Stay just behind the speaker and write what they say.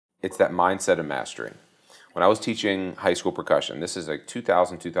it's that mindset of mastery. When I was teaching high school percussion, this is like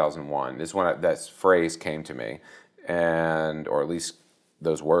 2000, 2001, this is when that phrase came to me, or at least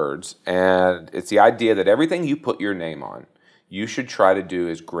those words. And it's the idea that everything you put your name on, you should try to do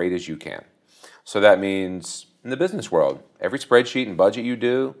as great as you can. So that means in the business world, every spreadsheet and budget you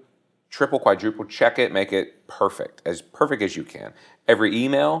do, triple, quadruple check it, make it perfect as you can. Every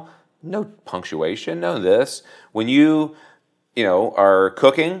email, no punctuation, no this. When you are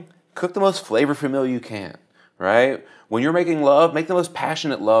cooking, cook the most flavorful meal you can, right? When you're making love, make the most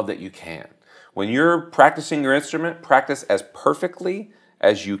passionate love that you can. When you're practicing your instrument, practice as perfectly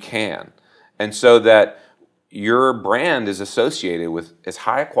as you can. And so that your brand is associated with as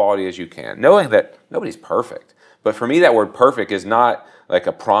high a quality as you can, knowing that nobody's perfect. But for me, that word perfect is not like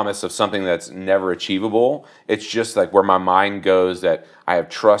a promise of something that's never achievable. It's just like where my mind goes that I have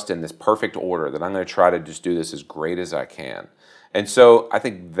trust in this perfect order, that I'm going to try to just do this as great as I can. And so I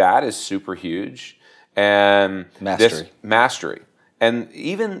think that is super huge. And mastery. And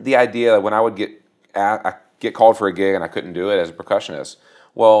even the idea when I would get called for a gig and I couldn't do it as a percussionist,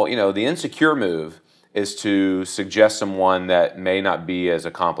 well, the insecure move is to suggest someone that may not be as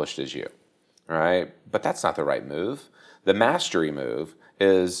accomplished as you, right? But that's not the right move. The mastery move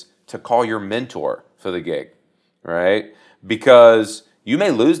is to call your mentor for the gig, right? Because you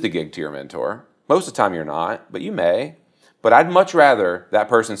may lose the gig to your mentor. Most of the time you're not, but you may. But I'd much rather that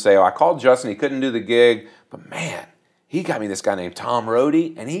person say, oh, I called Justin, he couldn't do the gig, but man, he got me this guy named Tom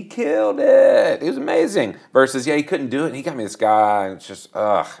Rohde, and he killed it. It was amazing. Versus, yeah, he couldn't do it, and he got me this guy, and it's just,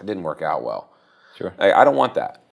 it didn't work out well. Sure. I don't want that.